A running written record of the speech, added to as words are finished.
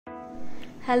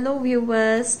Hello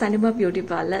viewers, Tanima Beauty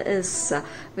Parlor is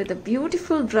with a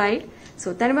beautiful bride.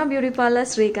 So Tanima Beauty Parlor,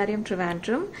 Srikaryam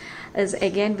Trivandrum is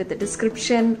again with the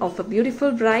description of a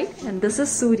beautiful bride, and this is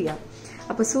Surya.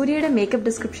 Appo Surya makeup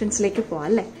descriptions like po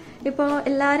alle. Ipo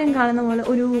ellarum കാണുന്ന പോലെ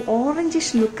ഒരു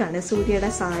orangish look ആണ് സൂര്യയുടെ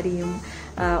സാരിയും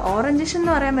orangish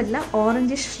എന്ന് പറയാൻ പറ്റില്ല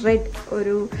orangish red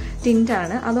ഒരു ടിന്റ്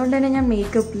ആണ് അതുകൊണ്ട് തന്നെ ഞാൻ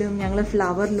മേക്കപ്പിലും ഞങ്ങൾ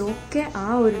ഫ്ലവറിലും ഒക്കെ ആ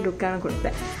ഒരു ലുക്കാണ്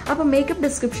കൊടുത്തത് അപ്പോൾ മേക്കപ്പ്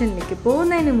ഡിസ്ക്രിപ്ഷനിലേക്ക്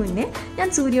പോകുന്നതിന് മുന്നേ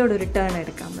ഞാൻ സൂര്യയോട് ഒരു ടേൺ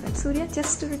എടുക്കാൻ പറയാം സൂര്യ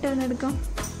ജസ്റ്റ് ഒരു ടേൺ എടുക്കാം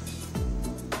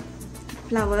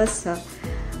ഫ്ലവേഴ്സ്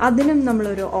അതിനും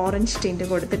നമ്മളൊരു ഓറഞ്ച് ടിന്റ്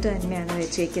കൊടുത്തിട്ട് തന്നെയാണ്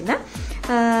വെച്ചേക്കുന്നത്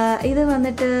ഇത്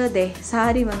വന്നിട്ട് ദേ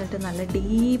സാരി വന്നിട്ട് നല്ല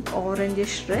ഡീപ്പ്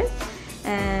ഓറഞ്ചിഷ് റെഡ്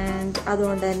ആൻഡ്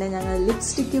അതുകൊണ്ട് തന്നെ ഞങ്ങൾ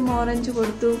ലിപ്സ്റ്റിക്കും ഓറഞ്ച്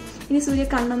കൊടുത്തു ഇനി സൂര്യ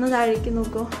കണ്ണൊന്ന് താഴേക്ക്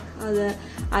നോക്കൂ അത്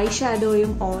ഐ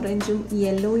ഷാഡോയും ഓറഞ്ചും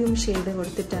യെല്ലോയും ഷെയ്ഡ്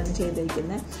കൊടുത്തിട്ടാണ്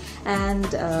ചെയ്തിരിക്കുന്നത്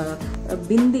and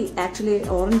bindi actually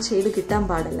orange shade കിട്ടാൻ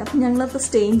പാടില്ല അപ്പം ഞങ്ങളപ്പോൾ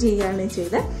സ്റ്റെയിൻ ചെയ്യുകയാണ്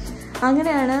ചെയ്തത്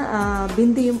അങ്ങനെയാണ്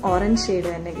ബിന്ദിയും ഓറഞ്ച് ഷെയ്ഡ്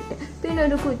തന്നെ കിട്ടിയത് പിന്നെ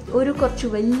ഒരു കുറച്ച്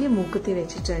വലിയ മൂക്കുത്തി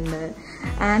വെച്ചിട്ടുണ്ട്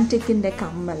ആൻറ്റിക്കിൻ്റെ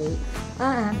കമ്മൽ ആ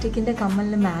ആൻറ്റിക്കിൻ്റെ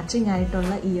കമ്മലിന് മാച്ചിങ്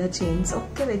ആയിട്ടുള്ള ഇയർ ചെയിൻസ്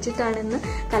ഒക്കെ വെച്ചിട്ടാണ് ഇന്ന്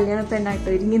കല്യാണ പെണ്ണായിട്ട്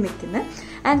ഒരുങ്ങി നിൽക്കുന്നത്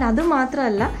ആൻഡ് അത്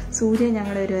മാത്രമല്ല സൂര്യ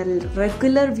ഞങ്ങളുടെ ഒരു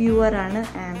regular വ്യൂവറാണ്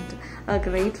and a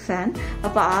great fan.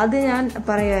 അപ്പോൾ ആദ്യം ഞാൻ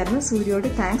പറയുമായിരുന്നു സൂര്യയോട്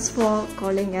thanks for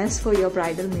calling us for your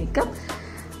bridal makeup.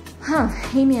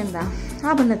 ഇനി എന്താ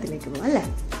ആഭരണത്തിലേക്ക് പോകാം അല്ലേ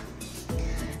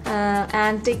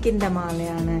ആൻറ്റിക്കിൻ്റെ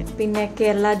മാലയാണ് പിന്നെ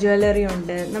കേരള ജ്വല്ലറി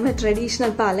ഉണ്ട് നമ്മുടെ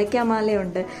ട്രഡീഷണൽ പാലക്ക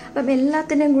മാലയുണ്ട് അപ്പം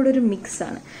എല്ലാത്തിൻ്റെയും കൂടെ ഒരു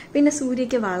മിക്സാണ് പിന്നെ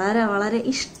സൂര്യയ്ക്ക് വളരെ വളരെ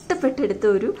ഇഷ്ടപ്പെട്ടെടുത്ത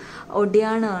ഒരു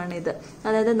ഒടിയാണമാണിത്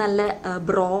അതായത് നല്ല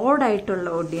ബ്രോഡായിട്ടുള്ള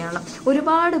ഒടിയാണം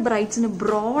ഒരുപാട് ബ്രൈഡ്സിന്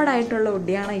ബ്രോഡായിട്ടുള്ള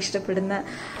ഒടിയാണം ഇഷ്ടപ്പെടുന്ന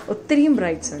ഒത്തിരിയും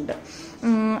ബ്രൈഡ്സ് ഉണ്ട്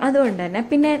അതുകൊണ്ട് തന്നെ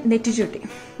പിന്നെ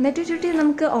നെറ്റിച്ചുട്ടി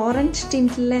നമുക്ക് ഓറഞ്ച്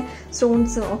ടിൻറ്റിലെ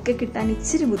സ്റ്റോൺസ് ഒക്കെ കിട്ടാൻ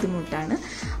ഇച്ചിരി ബുദ്ധിമുട്ടാണ്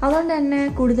അതുകൊണ്ട് തന്നെ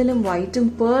കൂടുതലും വൈറ്റും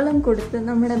പേളും കൊടുത്ത്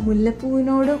നമ്മുടെ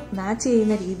മുല്ലപ്പൂവിനോട് മാച്ച്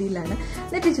ചെയ്യുന്ന രീതിയിലാണ്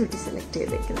നെറ്റിച്ചുട്ടി സെലക്ട്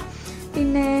ചെയ്തേക്കുന്നത്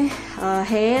പിന്നെ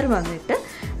ഹെയർ വന്നിട്ട്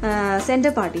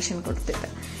സെൻറ്റർ പാർട്ടീഷൻ കൊടുത്തിട്ട്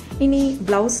ഇനി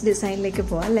ബ്ലൗസ് ഡിസൈനിലേക്ക്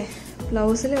പോകാം അല്ലേ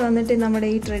ബ്ലൗസിൽ വന്നിട്ട് നമ്മുടെ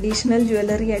ഈ ട്രഡീഷണൽ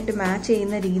ജ്വല്ലറി ആയിട്ട് മാച്ച്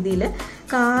ചെയ്യുന്ന രീതിയിൽ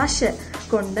കാശ്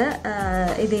കൊണ്ട്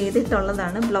ഇത്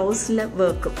ചെയ്തിട്ടുള്ളതാണ് ബ്ലൗസിലെ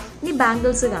വർക്കും ഇനി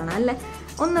ബാംഗിൾസ് കാണാം അല്ലേ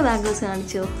ഒന്ന് ബാംഗിൾസ്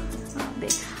കാണിച്ചോ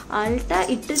അതെ അൾട്ട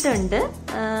ഇട്ടിട്ടുണ്ട്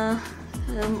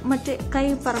മറ്റേ കൈ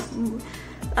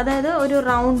അതായത് ഒരു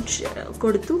റൗണ്ട്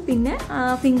കൊടുത്തു പിന്നെ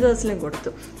ഫിംഗേഴ്സിലും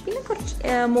കൊടുത്തു പിന്നെ കുറച്ച്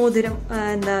മോതിരം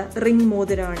എന്താ റിംഗ്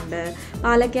മോതിരമുണ്ട്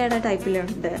പാലക്കാട്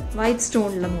ടൈപ്പിലുണ്ട് വൈറ്റ്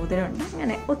സ്റ്റോണിലുള്ള മോതിരമുണ്ട്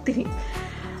അങ്ങനെ ഒത്തിരി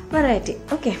വെറൈറ്റി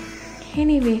ഓക്കെ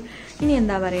ഇനി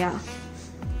എന്താ പറയുക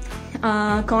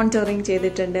കോൺടോറിങ്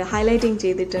ചെയ്തിട്ടുണ്ട് ഹൈലൈറ്റിങ്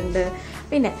ചെയ്തിട്ടുണ്ട്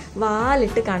പിന്നെ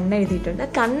വാലിട്ട് കണ്ണെഴുതിയിട്ടുണ്ട്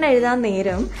കണ്ണെഴുതാൻ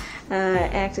നേരം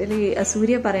ആക്ച്വലി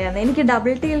സൂര്യ പറയാന്ന് എനിക്ക്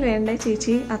ഡബിൾ ടീൽ വേണ്ട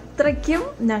ചേച്ചി അത്രയ്ക്കും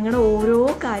ഞങ്ങളുടെ ഓരോ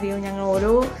കാര്യവും ഞങ്ങൾ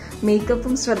ഓരോ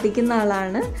മേക്കപ്പും ശ്രദ്ധിക്കുന്ന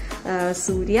ആളാണ്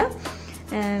സൂര്യ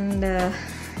ആൻഡ്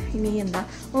ഇനി എന്താ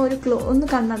ഒന്ന്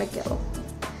കണ്ണടയ്ക്കാവോ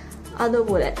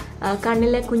അതുപോലെ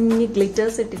കണ്ണിലെ കുഞ്ഞ്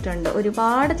ഗ്ലിറ്റേഴ്സ് ഇട്ടിട്ടുണ്ട്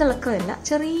ഒരുപാട് തിളക്കമില്ല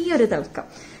ചെറിയൊരു തിളക്കം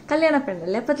കല്യാണ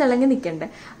പെണ്ണല്ലേ അപ്പം തിളങ്ങി നിൽക്കണ്ടേ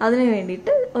അതിന്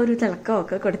വേണ്ടിയിട്ട് ഒരു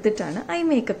തിളക്കമൊക്കെ കൊടുത്തിട്ടാണ് ഐ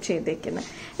മേക്കപ്പ് ചെയ്തേക്കുന്നത്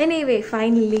എനിവേ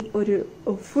ഫൈനലി ഒരു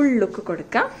ഫുൾ ലുക്ക്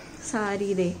കൊടുക്കാം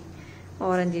സാരിയുടെ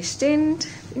ഓറഞ്ച് ടിന്റ്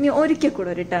ഇനി ഒരിക്കൽ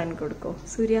കൂടെ ഒരു ടേൺ കൊടുക്കോ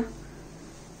സൂര്യ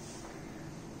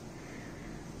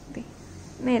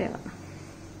നേരെ വന്നു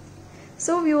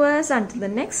So viewers, until the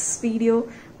next video,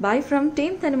 bye from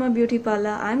Team Tanima Beauty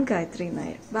Parlor. I'm Gayatri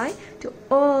Nair. Bye to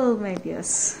all my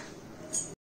viewers.